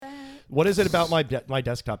What is it about my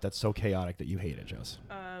desktop that's so chaotic that you hate it, Jess?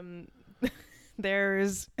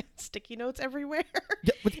 There's sticky notes everywhere.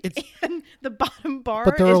 Yeah, but and the bottom bar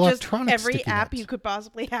But they're is just electronic every sticky app notes. you could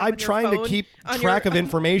possibly have. I'm on your trying to phone, keep on track your, of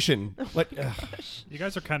information. But You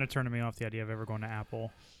guys are kind of turning me off the idea of ever going to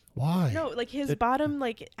Apple. Why? No, like his bottom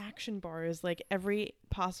like action bar is like every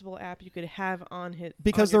possible app you could have on his.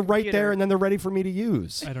 because on your they're right computer. there and then they're ready for me to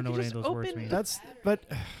use. I don't know You what any just of those words open-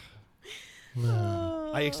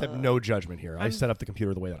 mean. I accept no judgment here. I I'm- set up the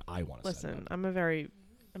computer the way that I want to set it Listen, up.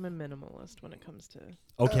 I'm a minimalist when it comes to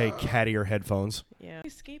Okay, cat ear headphones.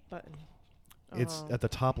 escape button. It's Oh. at the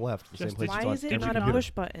top left, the same Just place Why it's on is it every not a computer.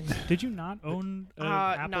 push button? Did you not own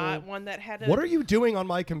Apple? Not one that had a. What are you doing on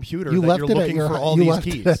my computer You that left you're it at looking your for all you these left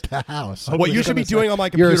keys? it at the house. What you should be doing on my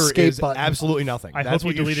your computer escape is button. absolutely nothing. I That's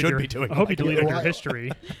hope what you deleted should your, be doing. I on hope my you deleted computer. your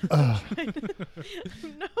history.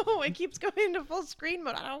 No, it keeps going into full screen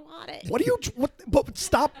mode. I don't want it. What are you? What,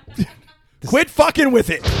 stop! Quit fucking with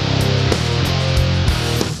it.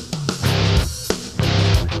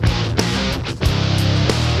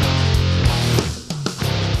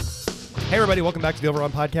 Hey everybody, welcome back to the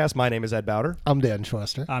Overrun Podcast. My name is Ed Bowder. I'm Dan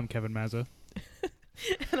Schwester. I'm Kevin Mazza.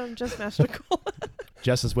 And I'm just Masterful.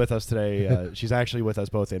 Jess is with us today. She's actually with us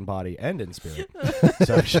both in body and in spirit.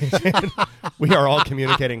 So we are all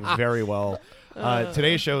communicating very well.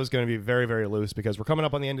 Today's show is going to be very, very loose because we're coming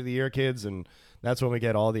up on the end of the year, kids, and that's when we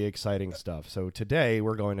get all the exciting stuff. So today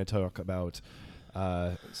we're going to talk about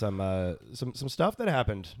some stuff that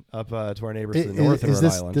happened up to our neighbors to the north in Rhode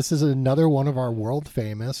Island. This is another one of our world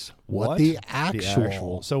famous. What the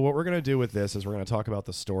actual? So what we're going to do with this is we're going to talk about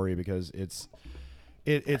the story because it's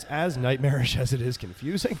as nightmarish as it is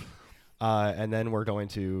confusing. And then we're going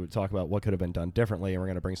to talk about what could have been done differently, and we're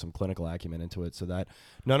going to bring some clinical acumen into it so that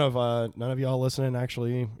none of y'all listening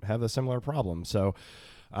actually have a similar problem. So,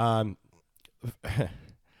 Yeah,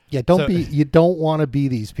 you don't want to be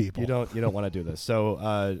these people. you don't want to do this.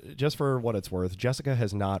 So, just for what it's worth, Jessica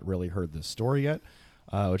has not really heard this story yet,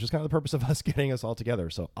 which is kind of the purpose of us getting us all together.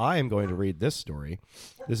 So, I am going to read this story.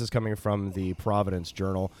 This is coming from the Providence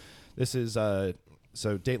Journal. This is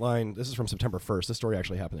so Dateline. This is from September 1st. This story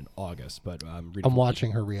actually happened in August, but I'm reading. I'm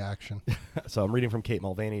watching her reaction. So I'm reading from Kate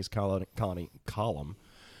Mulvaney's column.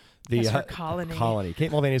 That's her colony.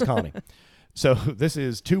 Kate Mulvaney's colony. So this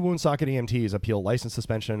is 2 Woonsocket EMTs appeal license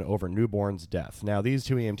suspension over newborn's death. Now, these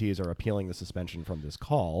 2 EMTs are appealing the suspension from this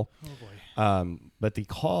call. Oh, boy. But the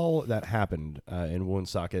call that happened in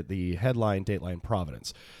Woonsocket, the headline, Dateline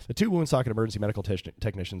Providence. The 2 Woonsocket emergency medical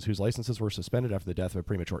technicians whose licenses were suspended after the death of a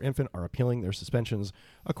premature infant are appealing their suspensions,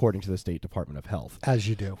 according to the State Department of Health. As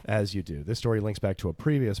you do. As you do. This story links back to a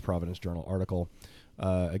previous Providence Journal article.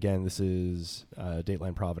 Again, this is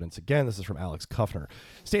Dateline Providence. Again, this is from Alex Kuffner.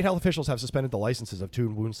 State health officials have suspended the licenses of 2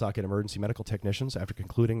 Woonsocket emergency medical technicians after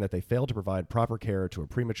concluding that they failed to provide proper care to a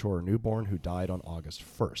premature newborn who died on August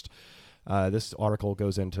 1st. This article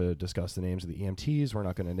goes in to discuss the names of the EMTs. We're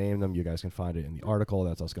not going to name them. You guys can find it in the article.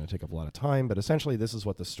 That's also going to take up a lot of time. But essentially, this is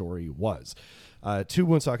what the story was. 2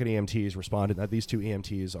 Woonsocket EMTs responded that these 2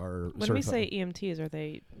 EMTs are When we say EMTs, are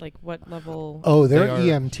they like what level? Oh, they're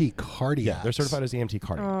They are- EMT cardiacs. Yeah, they're certified as EMT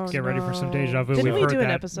cardiacs. Oh, Get ready for some deja vu. Didn't We've we heard do an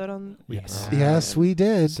that. episode on? Yes. Yes, we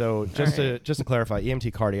did. So just Alright. to clarify,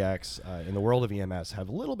 EMT cardiacs in the world of EMS have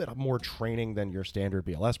a little bit more training than your standard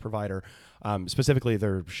BLS provider. Specifically,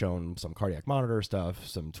 they're shown some cardiac monitor stuff,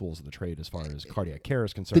 some tools of the trade as far as cardiac care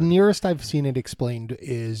is The concerned. nearest I've seen it explained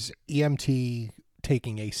is EMT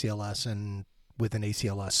taking ACLS and with an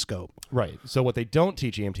ACLS scope. Right. So what they don't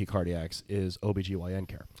teach EMT cardiacs is OBGYN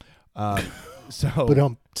care. So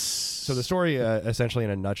the story, essentially in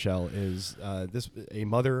a nutshell, is a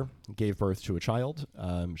mother gave birth to a child.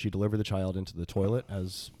 She delivered the child into the toilet,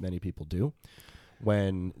 as many people do.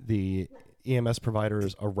 When the EMS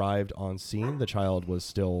providers arrived on scene, the child was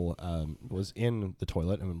still was in the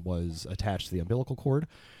toilet and was attached to the umbilical cord.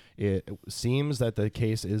 It seems that the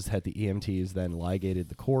case is that the EMTs then ligated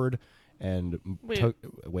the cord and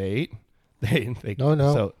Wait.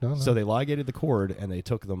 No. So they ligated the cord and they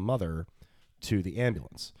took the mother to the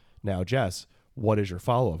ambulance. Now, Jess, what is your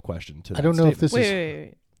follow-up question to that I don't know if statement? this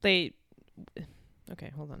is... Wait.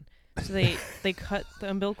 Okay, hold on. So they cut the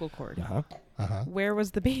umbilical cord. Uh-huh. Where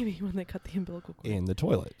was the baby when they cut the umbilical cord? In the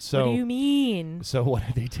toilet. So What do you mean? So what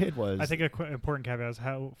they did was... I think an important caveat is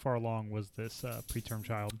how far along was this preterm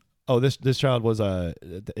child? Oh, this child was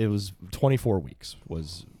it was 24 weeks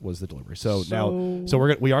was the delivery. So now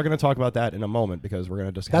we are going to talk about that in a moment because we're going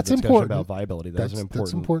to discuss That's important. about viability. That's an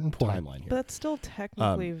important point. timeline here. But that's still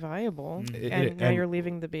technically viable. And now you're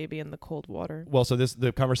leaving the baby in the cold water. Well, so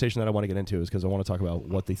the conversation that I want to get into is because I want to talk about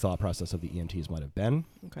what the thought process of the EMTs might have been,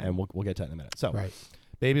 Okay. and we'll get to that in a minute. So Right.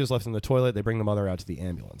 Baby was left in the toilet. They bring the mother out to the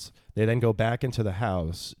ambulance. They then go back into the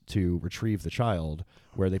house to retrieve the child,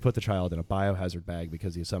 where they put the child in a biohazard bag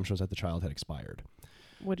because the assumption was that the child had expired.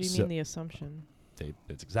 What do you mean the assumption?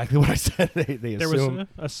 It's exactly what I said. They there assume. was an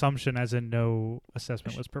assumption, as in no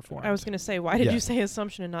assessment was performed. I was going to say, why did you say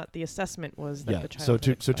assumption and not the assessment was that the child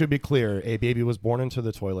So to be clear, a baby was born into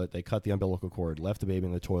the toilet. They cut the umbilical cord, left the baby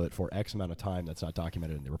in the toilet for X amount of time. That's not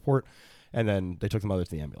documented in the report. And then they took the mother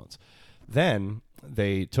to the ambulance. Then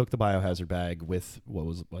they took the biohazard bag with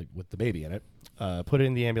with the baby in it, put it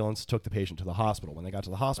in the ambulance, took the patient to the hospital. When they got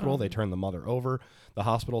to the hospital, they turned the mother over. The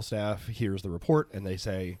hospital staff hears the report and they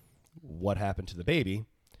say, what happened to the baby?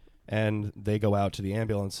 And they go out to the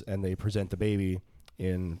ambulance and they present the baby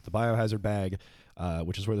in the biohazard bag,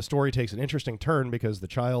 which is where the story takes an interesting turn because the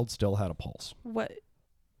child still had a pulse.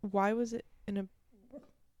 Why was it in a?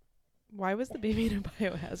 Why was the baby in a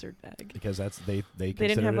biohazard bag? Because they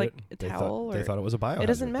didn't have like a towel. They thought it was a biohazard. It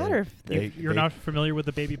doesn't matter if you're not familiar with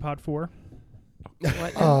the Baby Pod 4.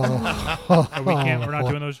 What? We're not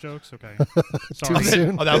doing those jokes. Okay, sorry. Too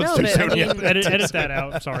soon. Oh, that was too soon. I mean, edit that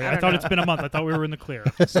out. Sorry, I thought it's been a month. I thought we were in the clear.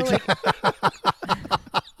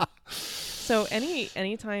 So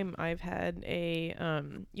anytime I've had a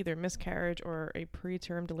either miscarriage or a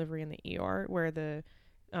preterm delivery in the ER where the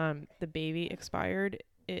baby expired,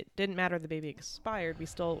 it didn't matter the baby expired. We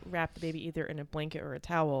still wrapped the baby either in a blanket or a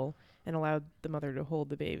towel and allowed the mother to hold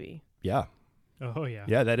the baby. Yeah. Oh yeah.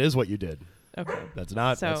 Yeah, that is what you did. Okay. That's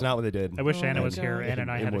not what they did. I wish Anna was God. here. Anna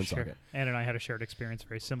and I had a shared experience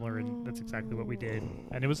very similar, and that's exactly what we did.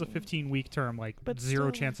 And it was a 15-week term, but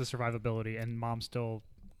zero chance of survivability, and mom still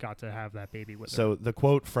got to have that baby with her. So the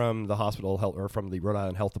quote from the hospital health or from the Rhode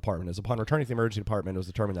Island Health Department is, upon returning to the emergency department, it was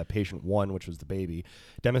determined that patient 1, which was the baby,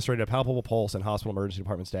 demonstrated a palpable pulse, and hospital emergency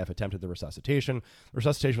department staff attempted the resucitation. The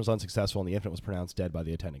resucitation was unsuccessful, and the infant was pronounced dead by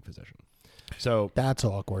the attending physician. So that's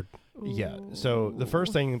awkward. Yeah. So the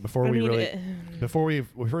first thing before we get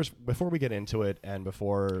into it and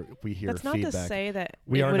before we hear that's not feedback, to say that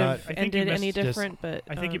we it are would not have ended any different, but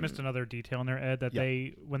I think you missed another detail in there, Ed, that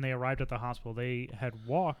when they arrived at the hospital, they had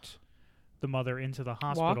walked the mother into the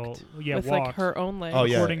hospital. With like her own legs. Oh,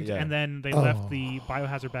 yeah, And then they left the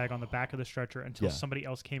biohazard bag on the back of the stretcher until somebody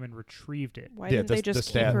else came and retrieved it. Why didn't they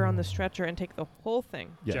just keep her on the stretcher and take the whole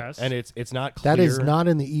thing? Yeah. Jess? And it's not clear. That is not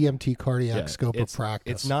in the EMT cardiac scope of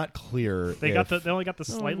practice. It's not clear. They only got the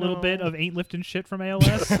slight little bit of ain't lifting shit from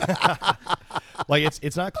ALS. Like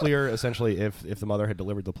it's not clear essentially if the mother had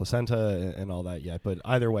delivered the placenta and all that yet. But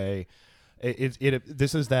either way,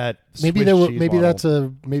 this is that maybe that's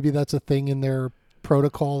a thing in their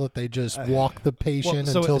protocol that they just walk the patient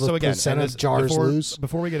until the placenta jars loose.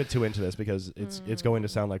 Before we get too into this, because it's going to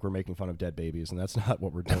sound like we're making fun of dead babies, and that's not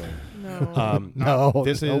what we're doing. No.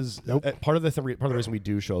 This is part of the reason we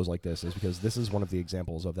do shows like this is because this is one of the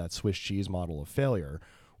examples of that Swiss cheese model of failure,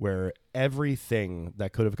 where everything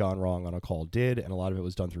that could have gone wrong on a call did, and a lot of it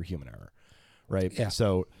was done through human error, right? Yeah.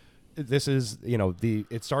 So this is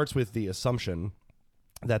it starts with the assumption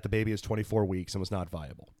that the baby is 24 weeks and was not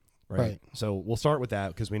viable. Right. So we'll start with that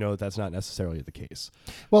because we know that that's not necessarily the case.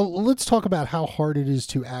 Well, let's talk about how hard it is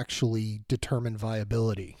to actually determine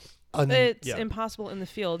viability. It's impossible in the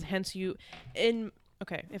field. Hence,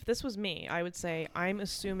 if this was me, I would say I'm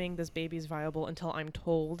assuming this baby's viable until I'm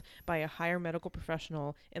told by a higher medical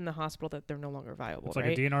professional in the hospital that they're no longer viable. It's like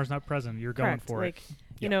a DNR's not present. You're going for it.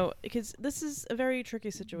 Because this is a very tricky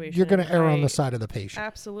situation. You're going to err on the side of the patient.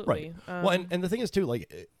 Absolutely. Right. Well, and the thing is too,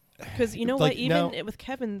 because you know what, even with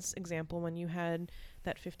Kevin's example, when you had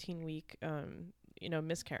that 15-week,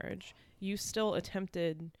 miscarriage, you still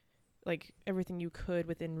attempted everything you could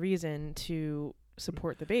within reason to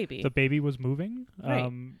support the baby. The baby was moving.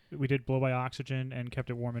 Right. We did blow by oxygen and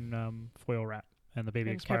kept it warm in foil wrap, and the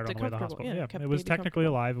baby expired on the way to the hospital. Yeah, it was technically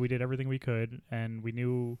alive. We did everything we could, and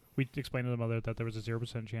we explained to the mother that there was a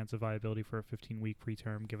 0% chance of viability for a 15-week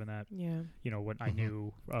preterm, given that what I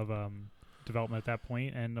knew of development at that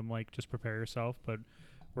point. And I'm like, just prepare yourself, but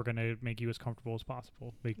we're going to make you as comfortable as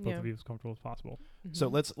possible, make both of you as comfortable as possible. Mm-hmm. So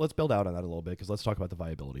let's build out on that a little bit, because let's talk about the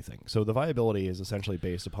viability thing. So the viability is essentially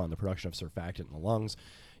based upon the production of surfactant in the lungs.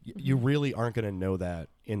 You really aren't going to know that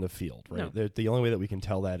in the field, right? No. The only way that we can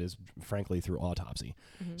tell that is, frankly, through autopsy.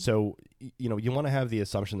 Mm-hmm. So, you want to have the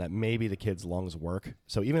assumption that maybe the kid's lungs work.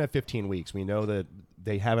 So even at 15 weeks, we know that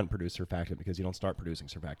they haven't produced surfactant, because you don't start producing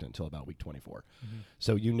surfactant until about week 24. Mm-hmm.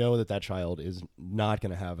 So you know that child is not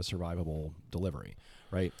going to have a survivable delivery,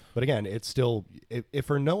 right? But again, it's still, if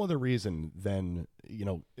for no other reason than,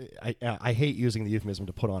 I hate using the euphemism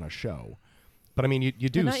to put on a show. But I mean, you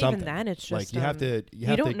do not something. Even then, it's just like you have to.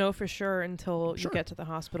 You don't know for sure until you get to the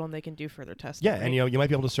hospital and they can do further testing. Yeah, right? and you might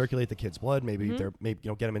be able to circulate the kid's blood. Maybe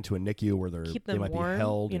get them into a NICU where they might warm, be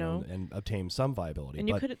held, and obtain some viability. And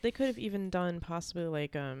they could have even done possibly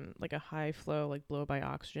like a high flow, like blow by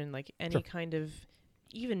oxygen, like any kind of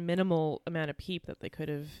even minimal amount of PEEP that they could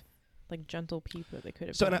have. Like gentle PEEP that they could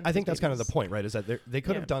have. So and I think that's kind of the point, right? Is that they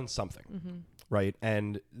could have done something, right?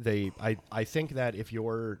 And I think that if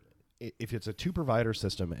it's a 2-provider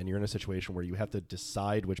system and you're in a situation where you have to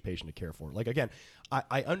decide which patient to care for, like again,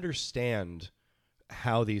 I understand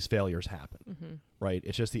how these failures happen, right?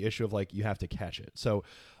 It's just the issue of like you have to catch it. So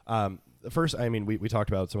first, I mean, we talked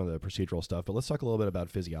about some of the procedural stuff, but let's talk a little bit about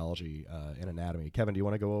physiology and anatomy. Kevin, do you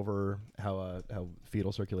want to go over how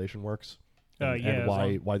fetal circulation works? And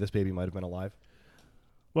why this baby might have been alive?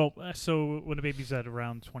 Well, so when a baby's at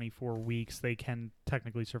around 24 weeks, they can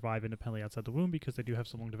technically survive independently outside the womb because they do have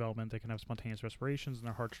some lung development. They can have spontaneous respirations and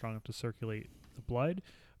their heart's strong enough to circulate the blood.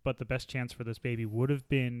 But the best chance for this baby would have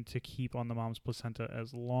been to keep on the mom's placenta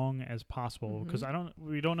as long as possible because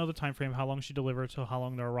we don't know the time frame, how long she delivered to how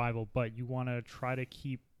long their arrival, but you want to try to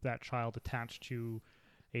keep that child attached to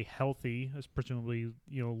a healthy, presumably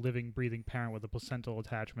living, breathing parent with a placental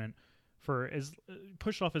attachment for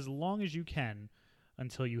push off as long as you can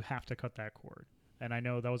until you have to cut that cord. And I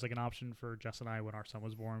know that was like an option for Jess and I when our son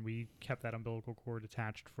was born. We kept that umbilical cord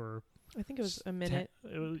attached for I think it was a minute.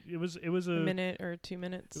 It was a minute or 2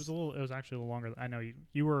 minutes. It was actually a little longer. I know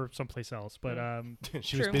you were someplace else, but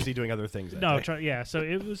she was busy doing other things. So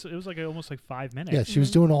it was like almost like 5 minutes. Yeah, she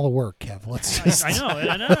was doing all the work, Kev. I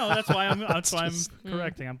know. That's why I'm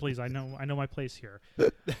correcting. I'm pleased. I know my place here.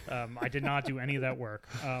 I did not do any of that work.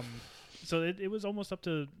 So it was almost up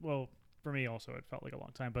to, well, for me also it felt like a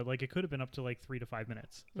long time, but like it could have been up to like 3 to 5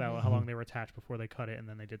 minutes. How long they were attached before they cut it and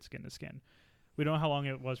then they did skin to skin. We don't know how long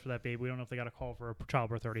it was for that baby. We don't know if they got a call for a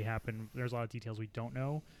childbirth already happened. There's a lot of details we don't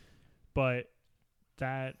know, but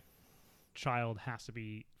that child has to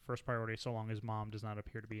be first priority so long as mom does not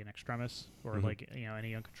appear to be an extremis or like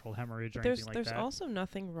any uncontrolled hemorrhage or anything like that. There's also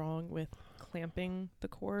nothing wrong with clamping the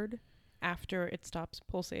cord after it stops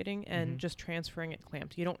pulsating and just transferring it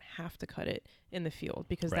clamped. You don't have to cut it in the field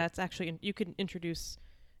because that's actually you can introduce.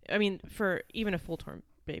 I mean, for even a full-term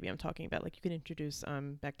baby, I'm talking about, like you can introduce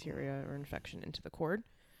bacteria or infection into the cord.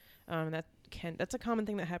 That's a common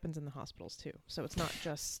thing that happens in the hospitals too. So it's not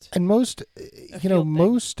just and most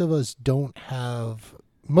of us don't have,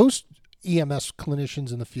 most EMS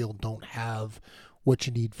clinicians in the field don't have what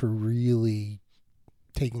you need for really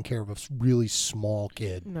taking care of a really small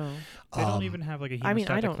kid. No, they don't even have like a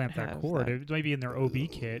hemostat to clamp that cord. It might be in their OB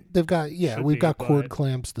kit. They've got we've got cord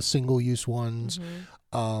clamps, the single-use ones.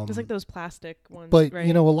 Just like those plastic ones. But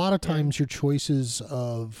right? a lot of times your choices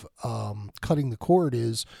of cutting the cord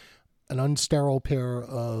is an unsterile pair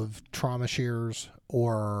of trauma shears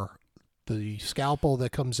or the scalpel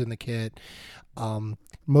that comes in the kit.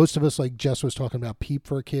 Most of us, like Jess was talking about, PEEP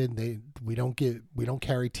for a kid. We don't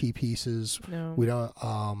carry T pieces. No. We don't.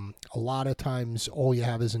 A lot of times, all you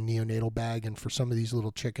have is a neonatal bag, and for some of these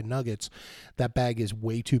little chicken nuggets, that bag is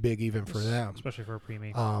way too big even for them. Especially for a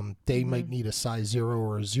preemie. They might need a size 0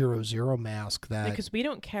 or a 0 mask. Because we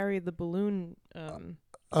don't carry the balloon.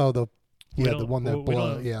 The one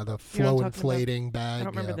that the flow inflating bag. I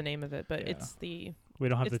don't remember the name of it, but it's the. We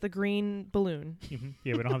don't have the green balloon.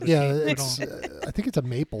 Yeah, we don't have the I think it's a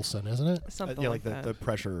Mapleson, isn't it? Something like that. The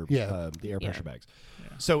pressure, the air pressure bags. Yeah.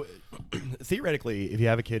 So theoretically, if you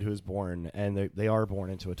have a kid who's born and they are born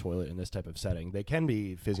into a toilet in this type of setting, they can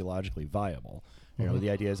be physiologically viable. You know, the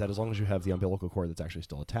idea is that as long as you have the umbilical cord that's actually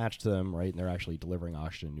still attached to them, right, and they're actually delivering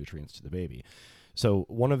oxygen and nutrients to the baby. So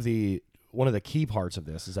one of the key parts of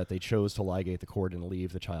this is that they chose to ligate the cord and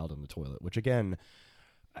leave the child in the toilet, which again,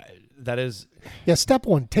 that is step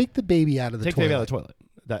one. Take the baby out of the toilet. Take the baby out of the toilet.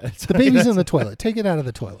 The baby's in the toilet. Take it out of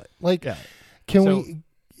the toilet.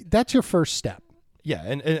 That's your first step. Yeah,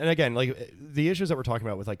 and again, like the issues that we're talking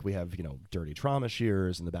about with, like, we have dirty trauma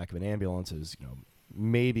shears in the back of an ambulance is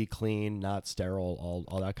maybe clean, not sterile,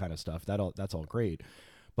 all that kind of stuff. That's all great.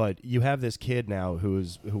 But you have this kid now who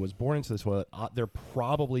was born into the toilet. They're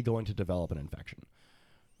probably going to develop an infection,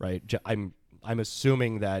 right? I'm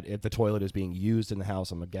assuming that if the toilet is being used in the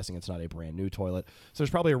house, I'm guessing it's not a brand new toilet. So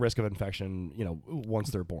there's probably a risk of infection,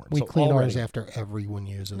 once they're born. We clean ours after everyone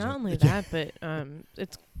uses it. Not only that, but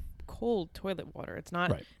it's cold toilet water. It's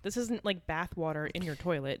not. Right. This isn't like bath water in your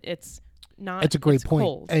toilet. It's not. It's a great point.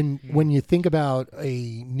 Cold. And when you think about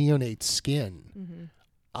a neonate's skin,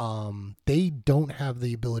 they don't have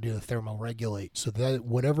the ability to thermoregulate. So that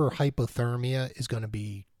whatever hypothermia is going to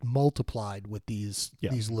be multiplied with these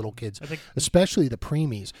little kids, I think, especially the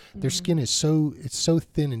preemies. Their skin is so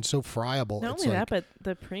thin and so friable. Not it's only that, but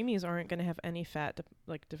the preemies aren't going to have any fat to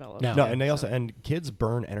develop. No, and they also kids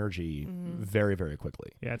burn energy very, very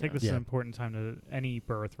quickly. Yeah, I think this is an important time to any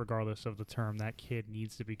birth, regardless of the term. That kid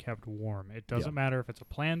needs to be kept warm. It doesn't matter if it's a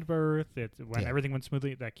planned birth. It's when everything went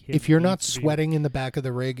smoothly. That kid. If you're not sweating in the back of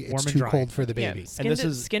the rig, it's too cold for the baby. Yeah,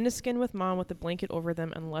 skin to skin with mom with the blanket over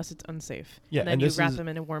them, unless it's unsafe. Yeah, and then you wrap them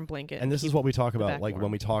in a warm blanket. And this is what we talk about, like warm.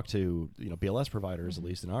 when we talk to BLS providers, at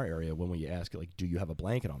least in our area, when we ask like, do you have a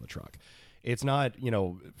blanket on the truck? It's not,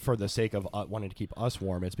 for the sake of wanting to keep us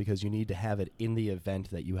warm. It's because you need to have it in the event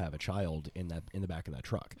that you have a child in the back of that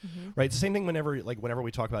truck, right? It's the same thing whenever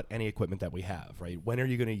we talk about any equipment that we have, right? When are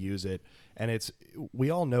you going to use it? And we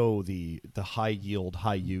all know the high yield,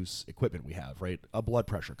 high use equipment we have, right? A blood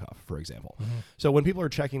pressure cuff, for example. So when people are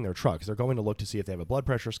checking their trucks, they're going to look to see if they have a blood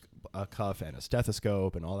pressure cuff and a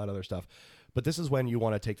stethoscope and all that other stuff. But this is when you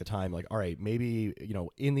want to take the time, like, all right, maybe,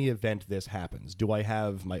 in the event this happens, do I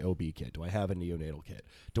have my OB kit? Do I have a neonatal kit?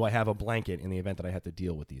 Do I have a blanket in the event that I have to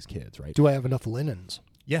deal with these kids, right? Do I have enough linens?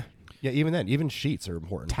 Yeah. Yeah, even then, even sheets are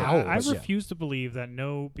important. Towels. I refuse to believe that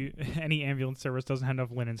any ambulance service doesn't have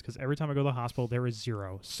enough linens, because every time I go to the hospital, there is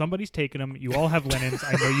zero. Somebody's taking them. You all have linens.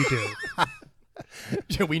 I know you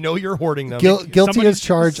do. We know you're hoarding them. Guilty as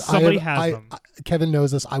charged. Somebody has them. Kevin knows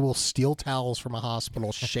this. I will steal towels from a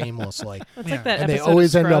hospital shamelessly. It's like that and they episode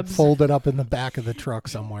always of end up Scrubs. folded up in the back of the truck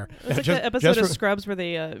somewhere. It's like that episode of Scrubs where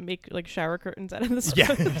they make like shower curtains out of the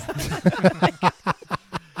Scrubs. Yeah.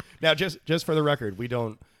 Now, just for the record, we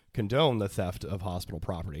don't condone the theft of hospital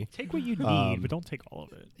property. Take what you need, but don't take all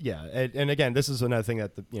of it. Yeah, and again, this is another thing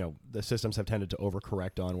that the systems have tended to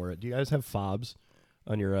overcorrect on. Where do you guys have fobs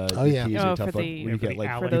on your keys and tough for you get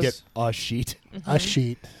for you get a sheet. A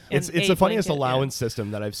sheet. It's the funniest allowance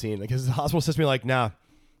system that I've seen, because the hospital system, like, no,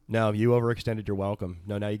 you overextended. You're welcome.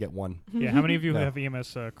 No, now you get one. Yeah, how many of you have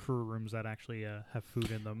EMS crew rooms that actually have food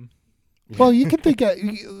in them? Well, you can think.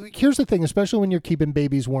 Here's the thing, especially when you're keeping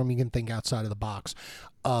babies warm, you can think outside of the box.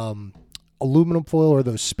 Aluminum foil or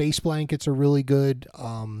those space blankets are really good.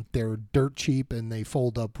 They're dirt cheap and they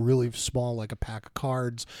fold up really small, like a pack of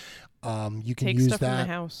cards. You can use stuff that. From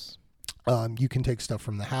the house. You can take stuff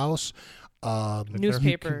from the house.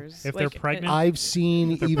 Newspapers. If they're pregnant, I've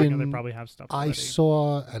seen even. They probably have stuff. I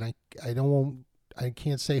saw, and I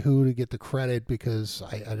can't say who to get the credit because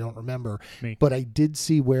I don't remember. Me. But I did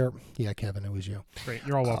see where, Kevin, it was you. Great,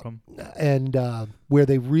 you're all welcome. And where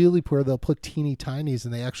they'll put teeny tinies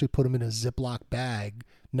and they actually put them in a Ziploc bag,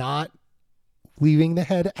 not leaving the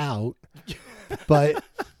head out, but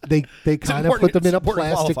they kind of put them in a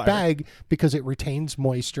plastic bag because it retains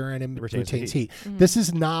moisture and it retains heat. Mm-hmm. This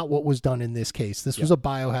is not what was done in this case. This was a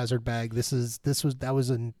biohazard bag. That was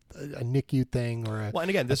a NICU thing or a, and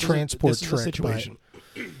again, this transport is a situation.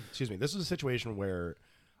 Excuse me. This is a situation where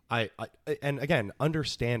and again,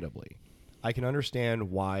 understandably, I can understand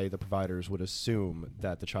why the providers would assume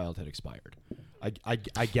that the child had expired. I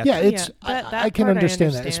get that. I can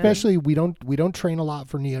understand that. Especially we don't train a lot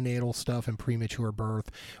for neonatal stuff and premature birth.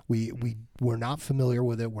 We're not familiar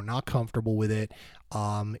with it. We're not comfortable with it.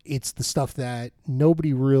 It's the stuff that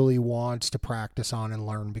nobody really wants to practice on and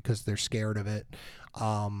learn because they're scared of it.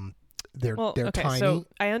 They're tiny. So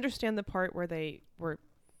I understand the part where they were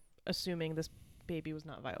assuming this baby was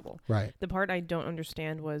not viable. Right. The part I don't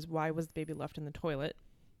understand was why was the baby left in the toilet?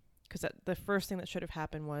 Because the first thing that should have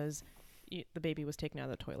happened was the baby was taken out of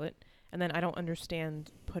the toilet. And then I don't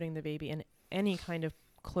understand putting the baby in any kind of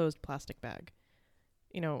closed plastic bag.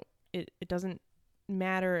 It doesn't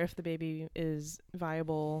matter if the baby is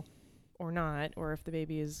viable or not, or if the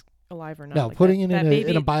baby is alive or not. No, putting it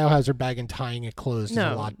in a biohazard bag and tying it closed is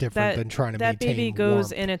a lot different than trying to maintain that baby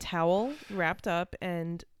goes warmth. in a towel wrapped up,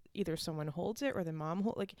 and either someone holds it or the mom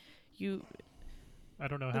I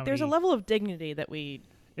don't know how. There's a level of dignity that we.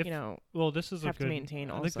 Well, this is have to maintain.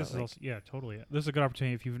 I think this is also, totally. This is a good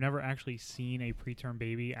opportunity. If you've never actually seen a preterm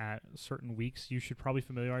baby at certain weeks, you should probably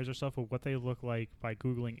familiarize yourself with what they look like by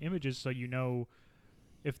Googling images, so you know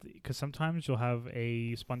because sometimes you'll have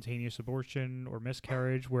a spontaneous abortion or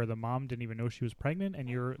miscarriage where the mom didn't even know she was pregnant, and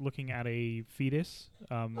you're looking at a fetus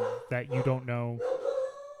that you don't know.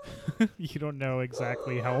 You don't know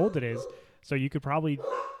exactly how old it is, so you could probably.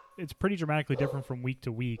 It's pretty dramatically different from week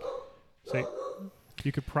to week. So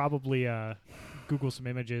you could probably Google some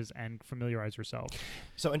images and familiarize yourself.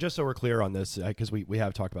 So, and just so we're clear on this, because we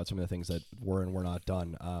have talked about some of the things that were and were not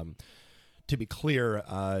done. To be clear,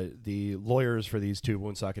 the lawyers for these two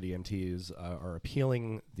Woonsocket EMTs are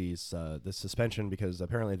appealing this suspension because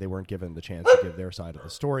apparently they weren't given the chance to give their side of the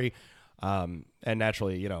story. And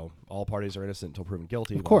naturally, all parties are innocent until proven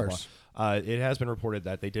guilty. Of course. Blah, blah. It has been reported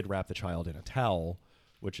that they did wrap the child in a towel,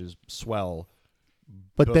 which is swell,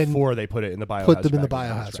 but before they put it in the biohazard put them in the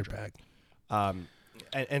bag biohazard bag.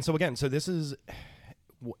 And so again, so this is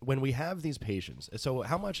when we have these patients. So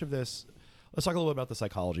how much of this? Let's talk a little bit about the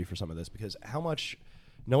psychology for some of this, because how much,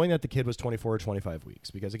 knowing that the kid was 24 or 25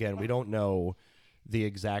 weeks, because again, we don't know the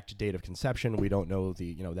exact date of conception. We don't know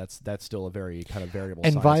that's still a very kind of variable.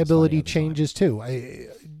 And viability changes too.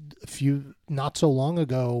 Not so long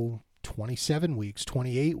ago, 27 weeks,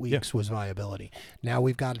 28 weeks was viability. Now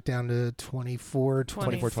we've got it down to 24,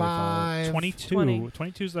 25.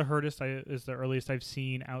 22 is the earliest I've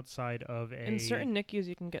seen outside of a. In certain NICUs,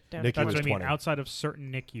 you can get down. NICU to That's what I mean. 20. Outside of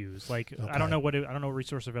certain NICUs, like Okay. I don't know what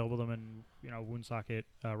resource available to them in Woonsocket,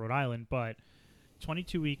 Rhode Island, but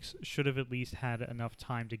 22 weeks should have at least had enough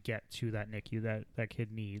time to get to that NICU that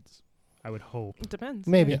kid needs. I would hope. It depends.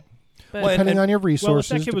 Maybe. Yeah. But Depending on your Well,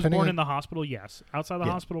 resources. if that kid was born on, in the hospital, yes. Outside the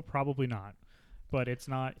hospital, probably not. But it's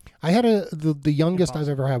not. I had the youngest impossible. I've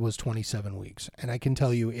ever had was 27 weeks, and I can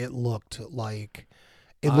tell you it looked like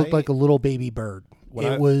a little baby bird. When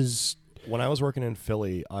I was working in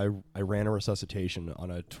Philly, I ran a resuscitation on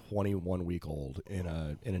a 21-week-old in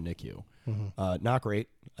a NICU. Mm-hmm. Not great.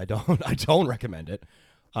 I don't recommend it.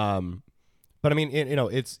 But I mean,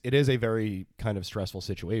 it is a very kind of stressful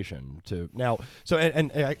situation to now. So,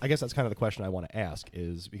 and I guess that's kind of the question I want to ask,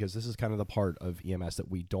 is because this is kind of the part of EMS that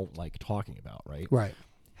we don't like talking about, right? Right.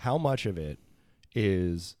 How much of it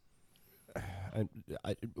is,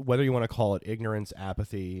 whether you want to call it ignorance,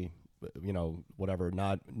 apathy, whatever,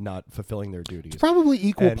 not fulfilling their duties. It's probably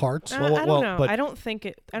equal parts. I don't know. But I don't think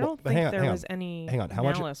there was any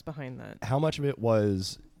malice behind that. How much of it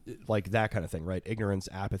was like that kind of thing, right? Ignorance,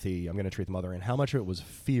 apathy, I'm going to treat the mother, and how much of it was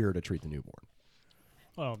fear to treat the newborn?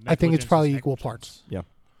 Well, I think it's probably equal negligence. parts. Yeah.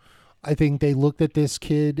 I think they looked at this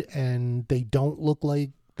kid and they don't look like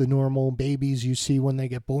the normal babies you see when they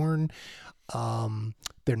get born.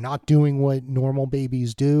 They're not doing what normal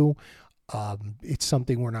babies do. It's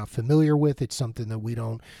something we're not familiar with. It's something that we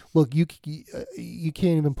don't look. You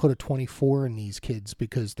can't even put a 24 in these kids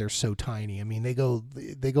because they're so tiny. I mean, they go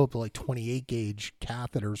up to like 28 gauge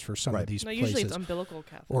catheters for some of these places. Usually it's umbilical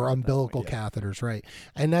catheters. Or umbilical catheters, right?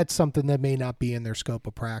 And that's something that may not be in their scope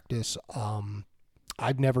of practice.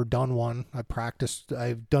 I've never done one. I've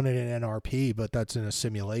done it in NRP, but that's in a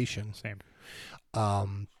simulation. Same.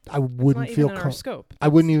 I wouldn't feel I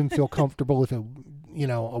wouldn't even feel comfortable if it,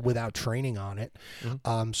 without training on it.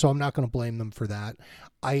 Mm-hmm. So I'm not going to blame them for that.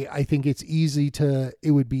 I think it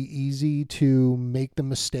would be easy to make the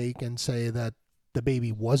mistake and say that the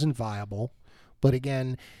baby wasn't viable. But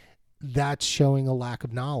again, that's showing a lack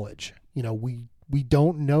of knowledge. We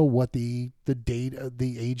don't know what the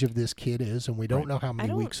age of this kid is, and we don't know how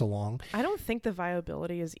many weeks along. I don't think the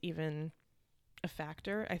viability is even a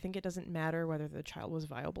factor. I think it doesn't matter whether the child was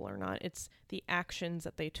viable or not. It's the actions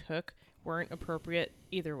that they took weren't appropriate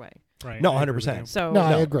either way. Right. No, 100%. So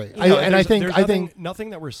I agree. I think nothing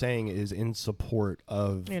that we're saying is in support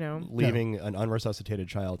of leaving an unresuscitated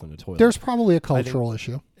child in a toilet. There's probably a cultural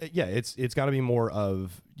issue. Yeah, it's got to be more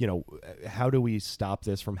of how do we stop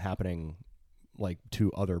this from happening, like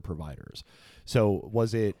to other providers. So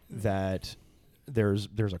was it that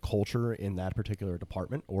there's a culture in that particular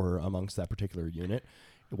department or amongst that particular unit?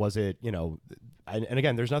 Was it and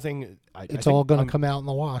again, there's nothing. It's all going to come out in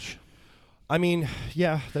the wash. I mean,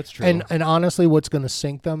 yeah, that's true. And honestly, what's going to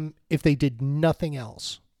sink them, if they did nothing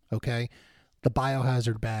else, okay, the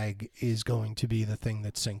biohazard bag is going to be the thing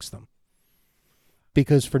that sinks them.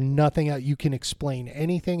 Because for nothing else, you can explain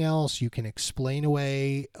anything else. You can explain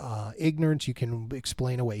away ignorance. You can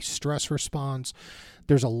explain away stress response.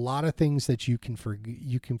 There's a lot of things that you can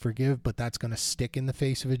forgive, but that's going to stick in the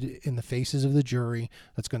faces of the jury.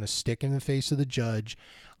 That's going to stick in the face of the judge.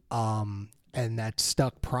 And that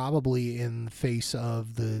stuck probably in the face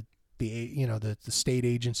of the state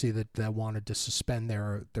agency that wanted to suspend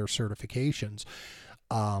their certifications.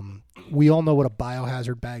 We all know what a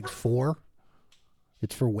biohazard bag's for.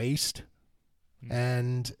 It's for waste,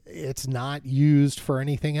 and it's not used for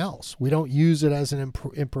anything else. We don't use it as an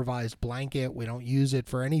improvised blanket. We don't use it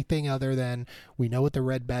for anything other than we know what the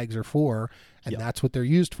red bags are for, and that's what they're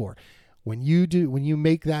used for. When you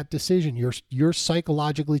make that decision, you're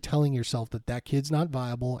psychologically telling yourself that kid's not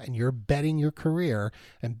viable, and you're betting your career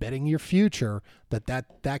and betting your future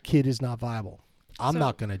that kid is not viable. I'm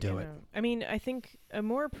not going to do it. I mean, I think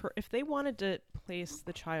if they wanted to place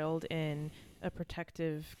the child in a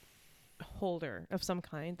protective holder of some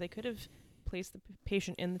kind, they could have placed the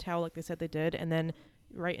patient in the towel like they said they did, and then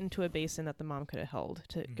right into a basin that the mom could have held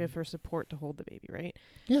to give her support to hold the baby, right?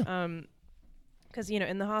 Yeah. Because,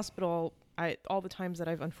 in the hospital, all the times that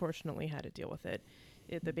I've unfortunately had to deal with it,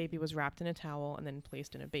 the baby was wrapped in a towel and then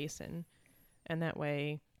placed in a basin. And that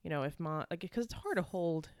way, if mom, because it's hard to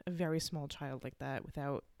hold a very small child like that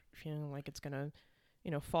without feeling like it's going to,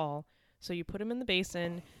 fall. So you put them in the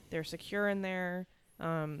basin, they're secure in there.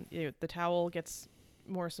 The towel gets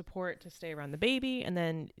more support to stay around the baby, and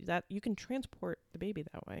then that you can transport the baby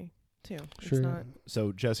that way too. Sure. It's not.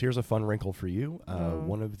 So, Jess, here's a fun wrinkle for you.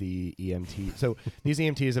 One of the EMT. So these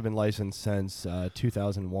EMTs have been licensed since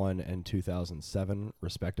 2001 and 2007,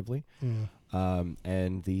 respectively.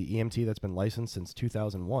 And the EMT that's been licensed since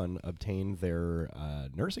 2001 obtained their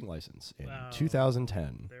nursing license in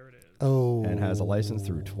 2010. There it is. Oh. And has a license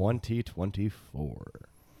through 2024.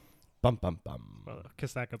 Bum bum bum. Well,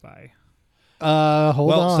 kiss that goodbye.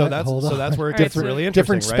 Hold on. So that's where it gets Right, so really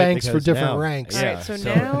interesting. Different spanks for because different now, ranks. All Yeah. right, so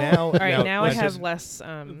now I let's have just- less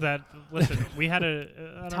Listen, we had I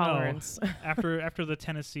don't tolerance. know, after the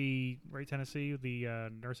Tennessee, the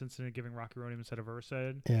nurse incident giving rocuronium instead of Versed,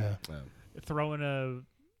 Yeah. throwing a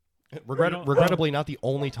regrettably not the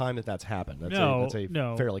only time that's happened. That's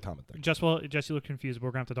a fairly common thing. Jess you look confused, but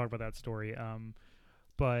we're gonna have to talk about that story.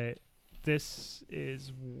 But this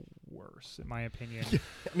is worse, in my opinion.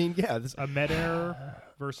 I mean, yeah, A med error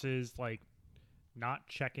versus not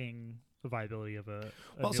checking the viability of a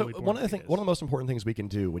so newly born one of fetus. the most important things we can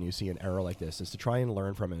do when you see an error like this is to try and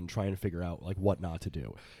learn from it and try and figure out what not to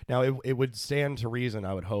do. Now, it would stand to reason,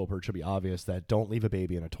 I would hope, or it should be obvious, that don't leave a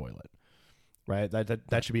baby in a toilet. Right,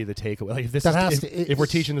 that should be the takeaway. If we're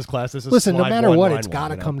teaching this class, this is listen. No slide matter one, what, line it's one, got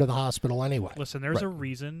to come to the hospital anyway. Listen, there's a Right.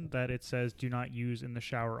 reason that it says do not use in the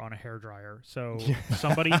shower on a hairdryer. So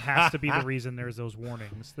somebody has to be the reason there's those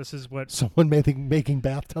warnings. This is what Someone making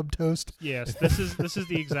bathtub toast. Yes, this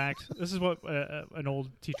is what an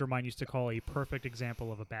old teacher of mine used to call a perfect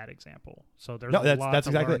example of a bad example. So there's a lot that's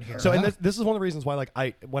to exactly learn it. here. So, and this is one of the reasons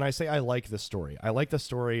why, when I say I like this story, I like the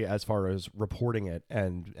story as far as reporting it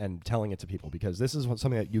and telling it to people, because this is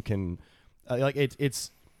something that you can,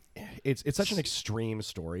 it's such an extreme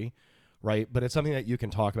story, right? But it's something that you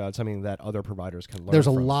can talk about. It's something that other providers can learn. There's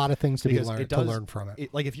a from. lot of things to Because learn from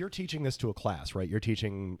it. Like if you're teaching this to a class, right? You're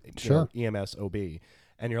teaching Sure. EMS OB,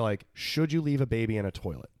 and you're like, should you leave a baby in a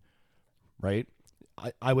toilet? Right?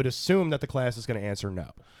 I would assume that the class is going to answer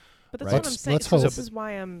no. But that's Right. what I'm saying. Let's So hope. this is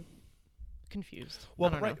why I'm confused. Well,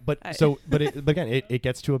 I don't right, know. but again, it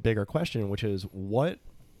gets to a bigger question, which is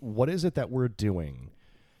what is it that we're doing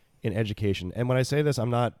in education? And when I say this,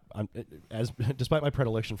 despite my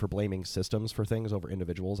predilection for blaming systems for things over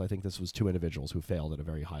individuals, I think this was two individuals who failed at a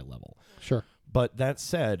very high level. Sure. But that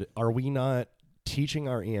said, are we not teaching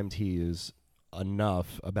our EMTs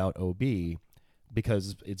enough about OB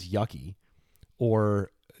because it's yucky, or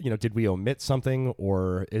did we omit something,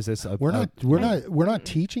 or is this We're not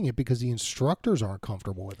teaching it because the instructors aren't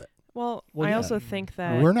comfortable with it. Well, Well, I yeah. also think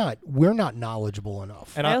that We're not knowledgeable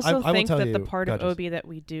enough. And I also will think tell that you, the part of Judges. OB that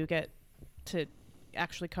we do get to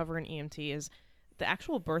actually cover in EMT is the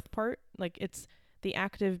actual birth part. Like it's the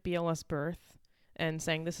active BLS birth and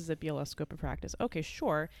saying this is a BLS scope of practice. Okay,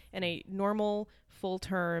 sure. And a normal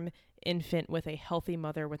full-term infant with a healthy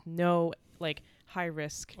mother with no high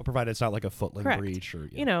risk. provided it's not like a footling Correct. breach or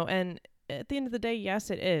And at the end of the day, yes,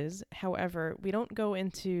 it is. However, we don't go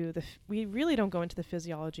into we really don't go into the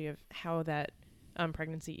physiology of how that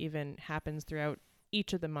pregnancy even happens throughout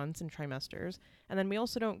each of the months and trimesters. And then we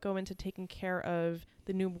also don't go into taking care of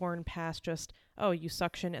the newborn past just, you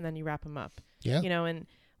suction and then you wrap them up. Yeah. And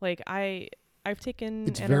I've taken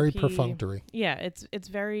It's NRP, very perfunctory. Yeah, it's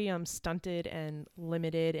very stunted and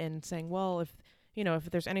limited, and saying, well, if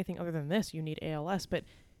there's anything other than this, you need ALS, but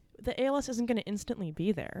the ALS isn't going to instantly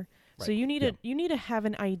be there. Right. So you need to have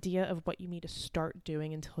an idea of what you need to start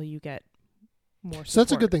doing until you get more support. So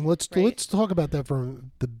that's a good thing. Let's right? talk about that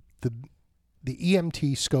from the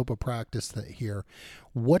EMT scope of practice here.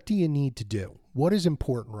 What do you need to do? What is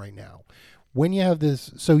important right now? When you have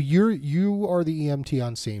this, so you are the EMT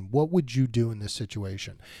on scene. What would you do in this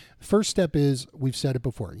situation? First step is, we've said it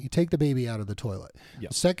before, you take the baby out of the toilet.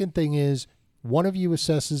 Yep. Second thing is, one of you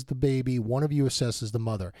assesses the baby, one of you assesses the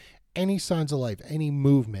mother. Any signs of life, any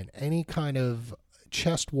movement, any kind of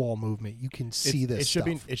chest wall movement, you can see this stuff.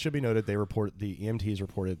 It should be noted the EMTs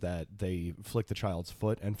reported that they flicked the child's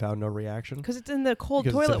foot and found no reaction. Because it's in the cold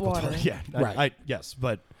Because it's toilet in the water. Yeah, Right. Yes,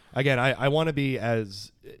 but again, I want to be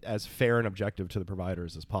as fair and objective to the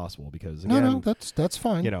providers as possible, because again, No, that's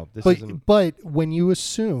fine. This but isn't. but when you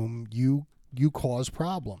assume, you cause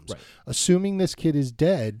problems. Right. Assuming this kid is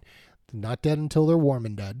dead, they're not dead until they're warm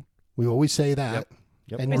and dead. We always say that.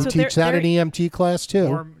 Yep. And Wait, we so teach that in EMT class too.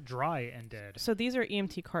 Warm, dry, and dead. So these are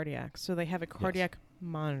EMT cardiacs. So they have a cardiac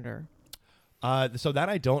monitor. So that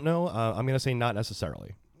I don't know. I'm going to say not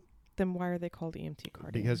necessarily. Then why are they called EMT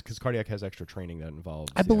cardiac? Because cardiac has extra training that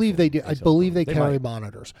involves. I believe they do. I believe they carry might.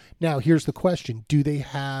 monitors. Now, here's the question: Do they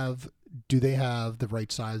have the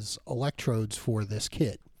right size electrodes for this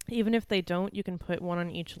kit? Even if they don't, you can put one on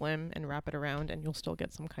each limb and wrap it around, and you'll still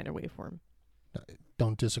get some kind of waveform.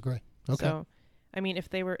 Don't disagree. Okay. So, I mean, if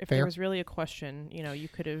there was really a question, you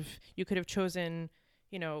could have chosen,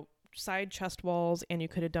 side chest walls, and you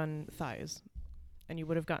could have done thighs, and you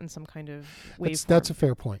would have gotten some kind of waveform. That's a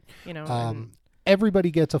fair point.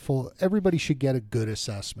 Everybody should get a good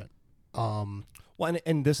assessment. Well,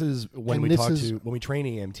 and this is when we train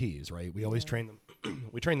EMTs, right? We always train them.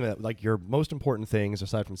 We train them that, like, your most important things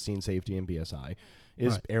aside from scene safety and BSI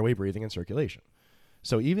is airway, breathing, and circulation.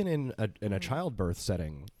 So even in a childbirth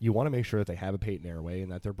setting, you want to make sure that they have a patent airway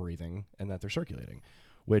and that they're breathing and that they're circulating,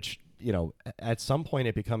 which, at some point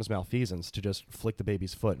it becomes malfeasance to just flick the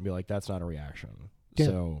baby's foot and be like, that's not a reaction. Yeah.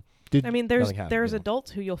 So there's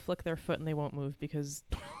adults who you'll flick their foot and they won't move because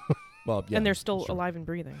and they're still alive and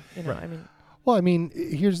breathing. Right.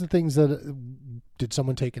 Here's the things that did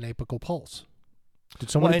someone take an apical pulse? Did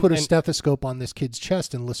someone put a stethoscope on this kid's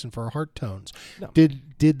chest and listen for heart tones? No.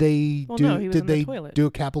 Did they do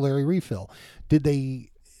a capillary refill?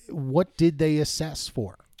 What did they assess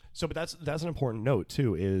for? So, but that's an important note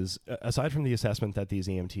too. Is aside from the assessment that these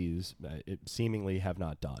EMTs seemingly have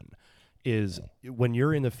not done, is when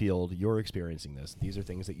you're in the field, you're experiencing this. These are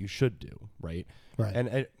things that you should do, right?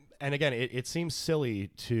 Right. And again, it seems silly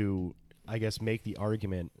to, I guess, make the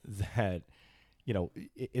argument that,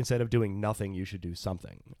 instead of doing nothing, you should do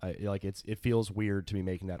something. It feels weird to be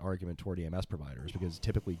making that argument toward EMS providers because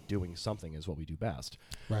typically doing something is what we do best.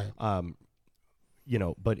 Right.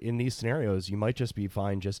 But in these scenarios, you might just be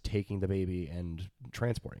fine just taking the baby and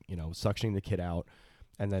transporting, suctioning the kid out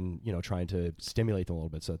and then, trying to stimulate them a little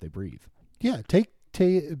bit so that they breathe. Yeah.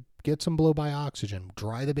 Get some blow-by oxygen,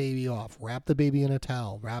 dry the baby off, wrap the baby in a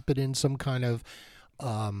towel, wrap it in some kind of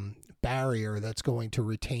barrier that's going to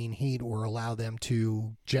retain heat or allow them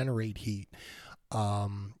to generate heat.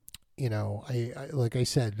 Like I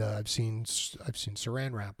said, I've seen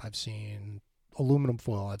saran wrap, I've seen aluminum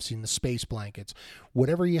foil, I've seen the space blankets.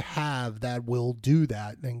 Whatever you have that will do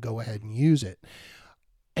that, then go ahead and use it.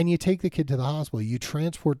 And you take the kid to the hospital. You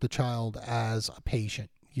transport the child as a patient.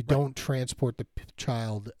 You don't transport the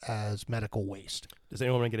child as medical waste. Does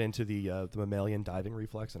anyone want to get into the mammalian diving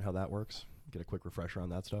reflex and how that works? Get a quick refresher on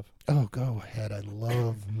that stuff. Oh, go ahead. I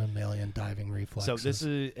love mammalian diving reflexes. So this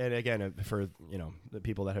is, and again, for the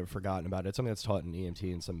people that have forgotten about it, it's something that's taught in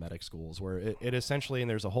EMT and some medic schools, where it essentially, and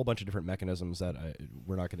there's a whole bunch of different mechanisms that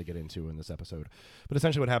we're not going to get into in this episode, but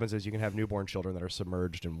essentially what happens is you can have newborn children that are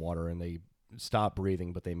submerged in water and they stop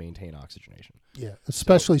breathing, but they maintain oxygenation. Yeah,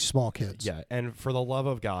 especially small kids. Yeah, and for the love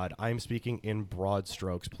of God, I'm speaking in broad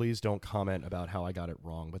strokes. Please don't comment about how I got it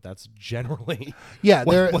wrong, but that's generally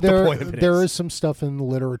there is some stuff in the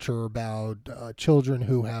literature about children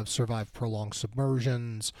who have survived prolonged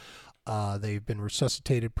submersions. They've been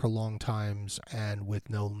resuscitated prolonged times and with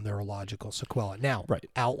no neurological sequelae. Now,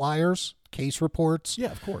 outliers, case reports.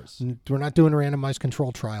 Yeah, of course. We're not doing randomized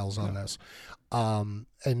control trials on this.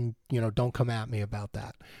 And don't come at me about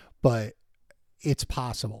that, but it's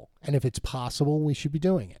possible. And if it's possible, we should be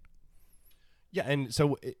doing it. Yeah. And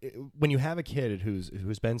so when you have a kid who's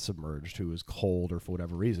been submerged, who is cold or for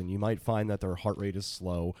whatever reason, you might find that their heart rate is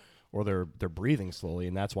slow or they're breathing slowly.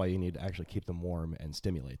 And that's why you need to actually keep them warm and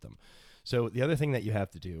stimulate them. So the other thing that you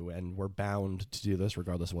have to do, and we're bound to do this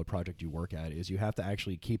regardless of what project you work at, is you have to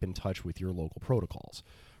actually keep in touch with your local protocols,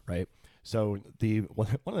 right? So one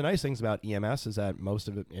of the nice things about EMS is that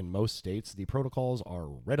in most states, the protocols are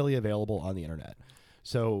readily available on the internet.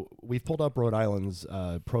 So we've pulled up Rhode Island's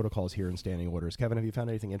protocols here in standing orders. Kevin, have you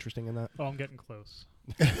found anything interesting in that? Oh, I'm getting close.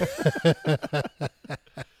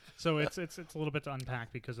 So it's a little bit to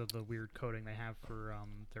unpack because of the weird coding they have for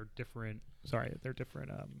their different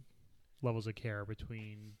levels of care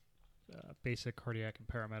between basic, cardiac, and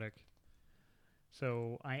paramedic.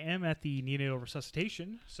 So I am at the neonatal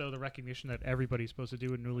resuscitation, so the recognition that everybody's supposed to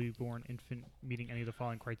do a newly born infant meeting any of the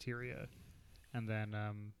following criteria. And then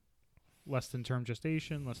less than term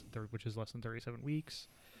gestation, which is less than 37 weeks.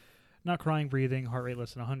 Not crying, breathing, heart rate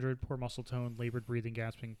less than 100, poor muscle tone, labored breathing,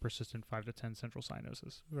 gasping, persistent 5 to 10 central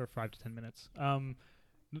cyanosis, or 5 to 10 minutes.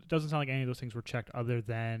 It doesn't sound like any of those things were checked other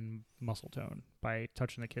than muscle tone by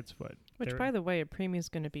touching the kid's foot. Which, by the way, a preemie is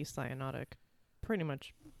going to be cyanotic pretty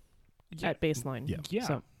much at baseline. Yeah.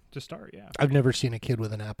 So. To start, yeah. I've never seen a kid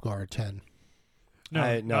with an APGAR 10. No,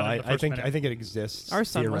 I think it exists. Our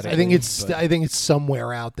son was. I think it's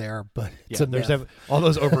somewhere out there, but it's there's all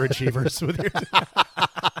those overachievers with your.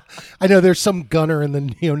 I know there's some gunner in the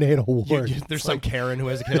neonatal ward. There's some Karen who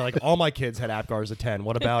has a kid like all my kids had APGARs at 10.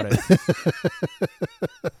 What about it?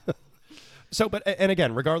 So, but and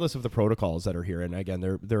again, regardless of the protocols that are here, and again,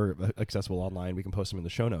 they're accessible online. We can post them in the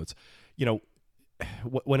show notes.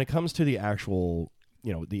 When it comes to the actual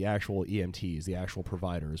EMTs, the actual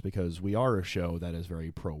providers, because we are a show that is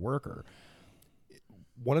very pro-worker.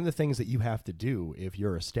 One of the things that you have to do if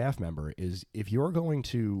you're a staff member is if you're going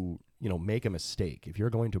to, make a mistake, if you're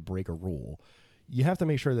going to break a rule, you have to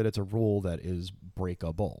make sure that it's a rule that is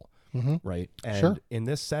breakable, right? And in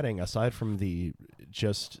this setting, aside from the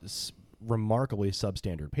just remarkably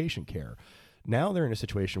substandard patient care, now they're in a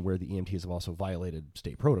situation where the EMTs have also violated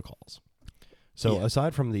state protocols. So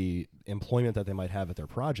aside from the employment that they might have at their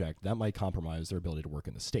project, that might compromise their ability to work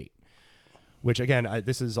in the state. Which again,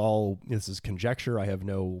 this is conjecture. I have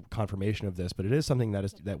no confirmation of this, but it is something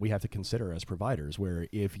that we have to consider as providers. Where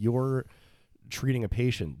if you're treating a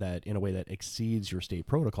patient that in a way that exceeds your state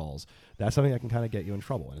protocols, that's something that can kind of get you in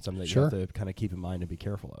trouble, and it's something that you have to kind of keep in mind and be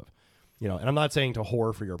careful of. And I'm not saying to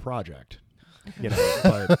whore for your project.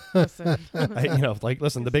 But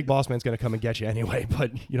listen, the big boss man's going to come and get you anyway,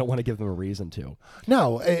 but you don't want to give them a reason to.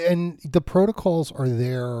 No, and the protocols are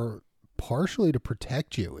there partially to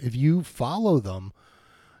protect you. If you follow them,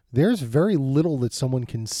 there's very little that someone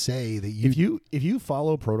can say that if you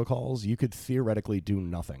follow protocols, you could theoretically do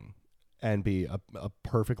nothing and be a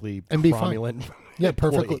perfectly cromulent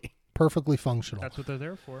perfectly functional. That's what they're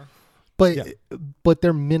there for. But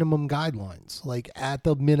they're minimum guidelines. Like at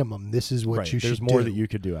the minimum, this is what you should do. There's more that you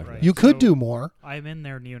could do after that. You could do more. I'm in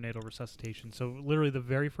their neonatal resuscitation. So literally the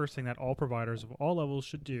very first thing that all providers of all levels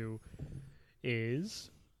should do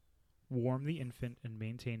is warm the infant and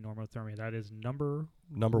maintain normothermia. That is number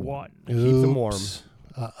one. Keep them warm.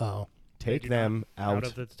 Uh-oh. Take them out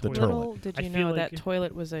of the toilet. Little did you know that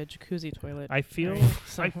toilet was a jacuzzi toilet. I feel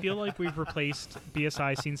like we've replaced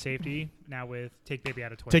BSI scene safety now with take baby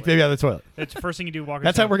out of toilet. Take baby out of the toilet. It's the first thing you do.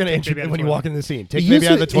 That's how we're going to introduce when you walk into the scene. Take baby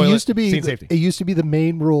out of the toilet. Scene safety. It used to be the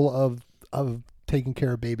main rule of taking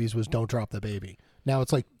care of babies was don't drop the baby. Now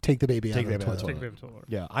it's like take the baby out of the toilet. Take the baby out of the toilet.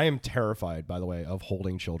 Yeah, I am terrified, by the way, of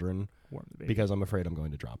holding children because I'm afraid I'm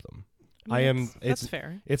going to drop them. That's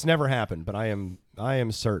fair. It's never happened, but I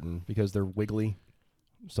am certain because they're wiggly.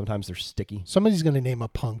 Sometimes they're sticky. Somebody's going to name a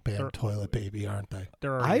punk band Toilet Baby, aren't they?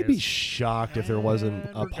 I'd be shocked if there wasn't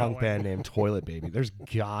a punk band named Toilet Baby. There's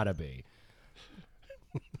gotta be.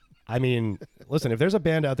 I mean, listen, if there's a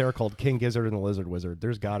band out there called King Gizzard and the Lizard Wizard,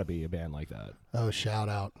 there's gotta be a band like that. Oh, shout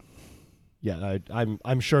out. Yeah,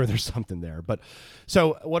 I'm sure there's something there. But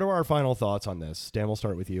so what are our final thoughts on this? Dan, we'll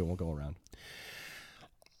start with you and we'll go around.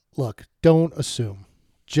 Look, don't assume.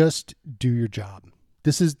 Just do your job.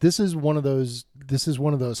 This is one of those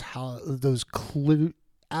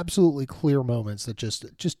absolutely clear moments that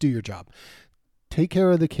just do your job. Take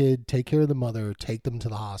care of the kid, take care of the mother, take them to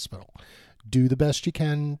the hospital. Do the best you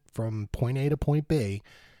can from point A to point B,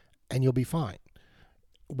 and you'll be fine.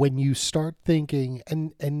 When you start thinking,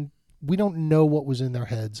 and we don't know what was in their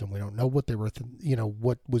heads, and we don't know what they were,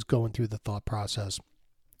 what was going through the thought process,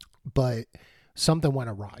 but something went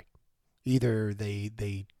awry. Either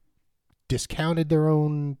they discounted their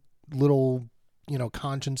own little,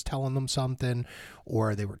 conscience telling them something,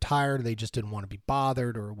 or they were tired, they just didn't want to be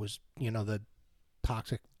bothered, or it was, the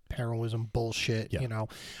toxic heroism bullshit,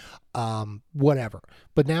 whatever.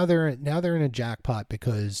 But now they're in a jackpot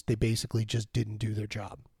because they basically just didn't do their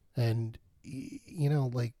job. And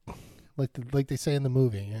like they say in the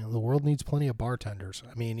movie, the world needs plenty of bartenders.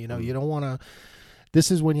 I mean, you don't want to.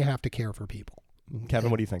 This is when you have to care for people.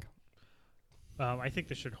 Kevin, what do you think? I think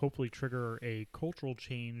this should hopefully trigger a cultural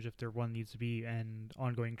change if there one needs to be, and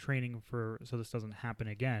ongoing training so this doesn't happen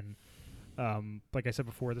again. Like I said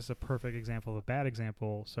before, this is a perfect example of a bad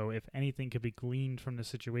example. So if anything could be gleaned from the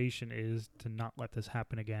situation is to not let this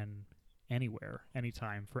happen again anywhere,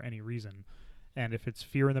 anytime, for any reason. And if it's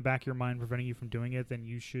fear in the back of your mind preventing you from doing it, then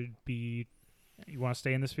you want to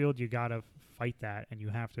stay in this field, you got to fight that, and you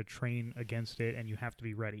have to train against it, and you have to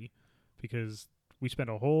be ready, because we spent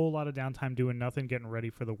a whole lot of downtime doing nothing, getting ready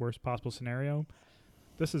for the worst possible scenario.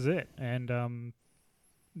 This is it. And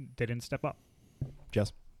they didn't step up.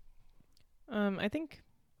 Jess? I think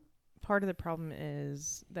part of the problem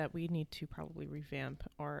is that we need to probably revamp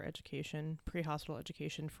our education, pre-hospital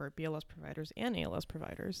education for BLS providers and ALS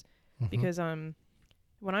providers. Mm-hmm. Because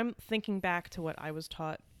when I'm thinking back to what I was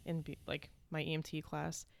taught in my EMT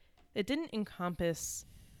class, it didn't encompass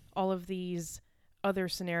all of these other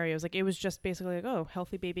scenarios. Like it was just basically like, oh,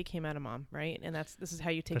 healthy baby came out of mom, right? And this is how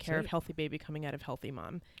you take care of healthy baby coming out of healthy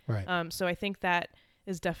mom. Right. So I think that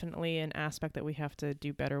is definitely an aspect that we have to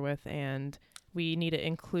do better with, and we need to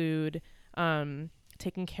include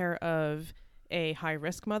taking care of a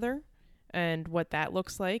high-risk mother and what that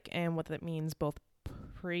looks like and what that means both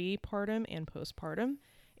pre-partum and postpartum,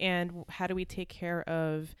 and how do we take care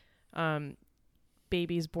of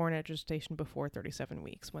babies born at gestation before 37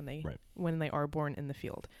 weeks when they are born in the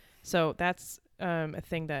field. So that's a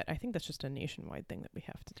thing that I think that's just a nationwide thing that we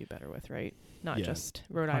have to do better with, right? Not just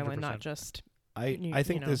Rhode 100%. Island, not just... I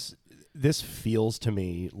think this feels to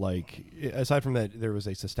me like, aside from that there was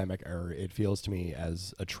a systemic error, it feels to me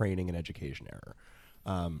as a training and education error.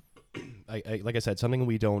 Like I said, something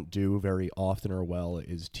we don't do very often or well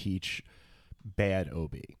is teach bad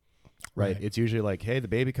OB. Right. It's usually like, hey, the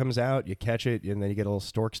baby comes out, you catch it, and then you get a little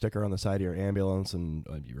stork sticker on the side of your ambulance, and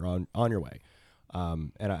you're on your way.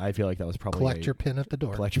 And I feel like that was probably collect your pin at the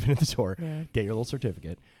door. Collect your pin at the door. Yeah. Get your little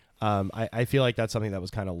certificate. I feel like that's something that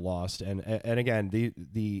was kind of lost. And again,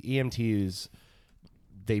 the EMTs,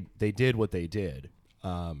 they did what they did.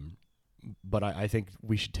 But I think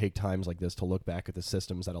we should take times like this to look back at the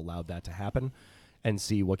systems that allowed that to happen and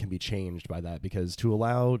see what can be changed by that. Because to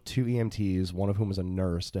allow 2 EMTs, one of whom is a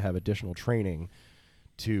nurse, to have additional training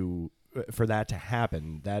for that to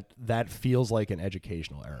happen, that feels like an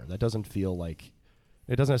educational error. That doesn't feel like,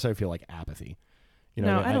 it doesn't necessarily feel like apathy. You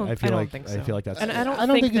know, no, I don't think so. I feel like that's. And I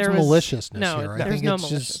don't think it's maliciousness. No, here. there's no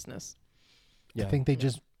maliciousness. I think they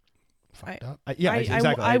just fucked up.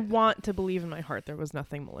 Exactly. I want to believe in my heart there was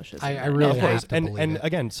nothing malicious. I really have to believe and it.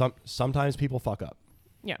 Again, sometimes people fuck up.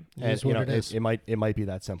 Yeah, and it might be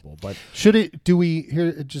that simple. But should it? Do we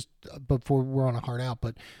here just before we're on a hard out?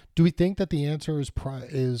 But do we think that the answer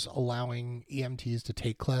is allowing EMTs to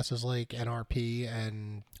take classes like NRP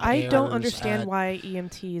and? I don't understand why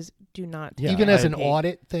EMTs do not. Even as an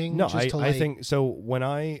audit thing. No, I think so. When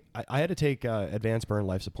I had to take advanced burn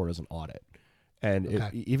life support as an audit,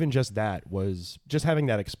 and even just that was just having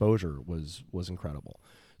that exposure was incredible.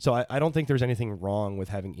 So I don't think there's anything wrong with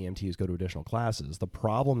having EMTs go to additional classes. The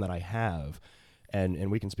problem that I have, and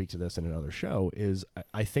we can speak to this in another show, is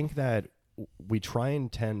I think that we try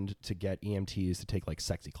and tend to get EMTs to take like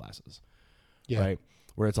sexy classes, right?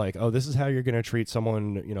 Where it's like, oh, this is how you're going to treat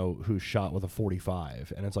someone, who's shot with a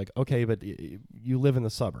 .45, and it's like, okay, but you live in the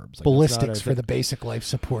suburbs. Like, ballistics for the basic life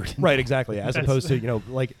support, right? Exactly. As opposed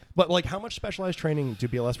to but how much specialized training do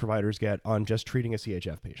BLS providers get on just treating a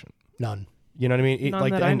CHF patient? None. You know what I mean? None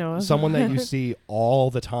that I know of. Someone that you see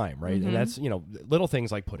all the time, right? Mm-hmm. And that's, little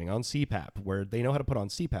things like putting on CPAP, where they know how to put on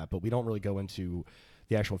CPAP, but we don't really go into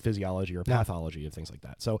the actual physiology or pathology of things like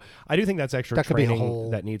that. So I do think that's extra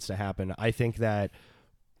training that needs to happen. I think that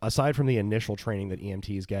aside from the initial training that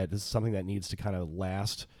EMTs get, this is something that needs to kind of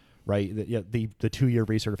last, right? The 2-year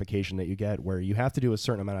recertification that you get, where you have to do a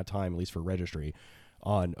certain amount of time, at least for registry,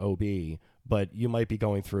 on OB, but you might be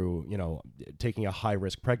going through, taking a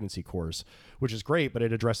high-risk pregnancy course, which is great, but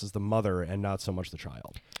it addresses the mother and not so much the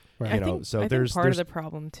child. Right. I think part of the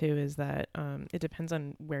problem, too, is that it depends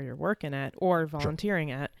on where you're working at or volunteering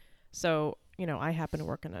at. So, I happen to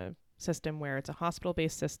work in a system where it's a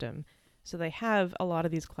hospital-based system, so they have a lot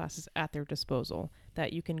of these classes at their disposal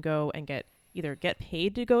that you can go and either get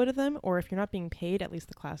paid to go to them, or if you're not being paid, at least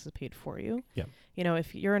the class is paid for you. Yeah.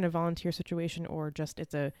 If you're in a volunteer situation or just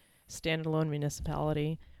it's a standalone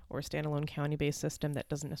municipality or a standalone county-based system that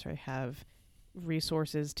doesn't necessarily have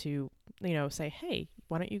resources to, say, hey,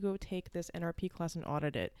 why don't you go take this NRP class and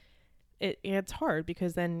audit it? It's hard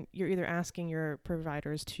because then you're either asking your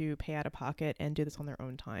providers to pay out of pocket and do this on their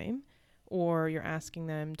own time, or you're asking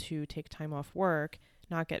them to take time off work,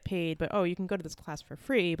 not get paid, but you can go to this class for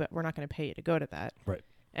free, but we're not going to pay you to go to that. Right.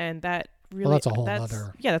 And that really, that's a whole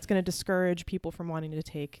other. Yeah, that's going to discourage people from wanting to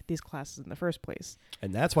take these classes in the first place.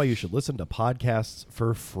 And that's why you should listen to podcasts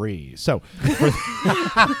for free. So,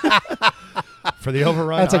 for the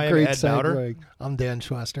overrun, that's a I great am Ed Bowder. I'm Dan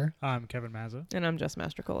Schwester. I'm Kevin Mazza. And I'm Jess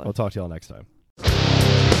Mastrocola. We'll talk to y'all next time.